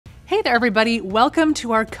Hey there, everybody. Welcome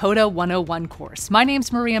to our Coda 101 course. My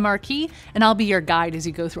name's Maria Marquis, and I'll be your guide as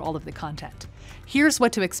you go through all of the content. Here's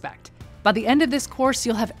what to expect. By the end of this course,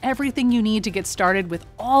 you'll have everything you need to get started with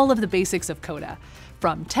all of the basics of Coda,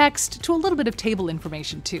 from text to a little bit of table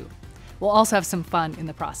information too. We'll also have some fun in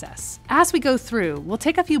the process. As we go through, we'll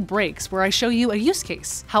take a few breaks where I show you a use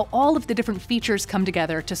case, how all of the different features come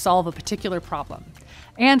together to solve a particular problem.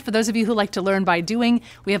 And for those of you who like to learn by doing,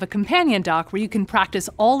 we have a companion doc where you can practice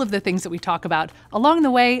all of the things that we talk about along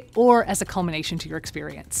the way or as a culmination to your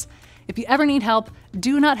experience. If you ever need help,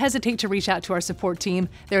 do not hesitate to reach out to our support team.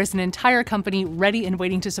 There is an entire company ready and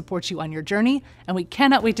waiting to support you on your journey, and we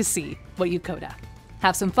cannot wait to see what you coda.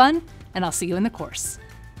 Have some fun, and I'll see you in the course.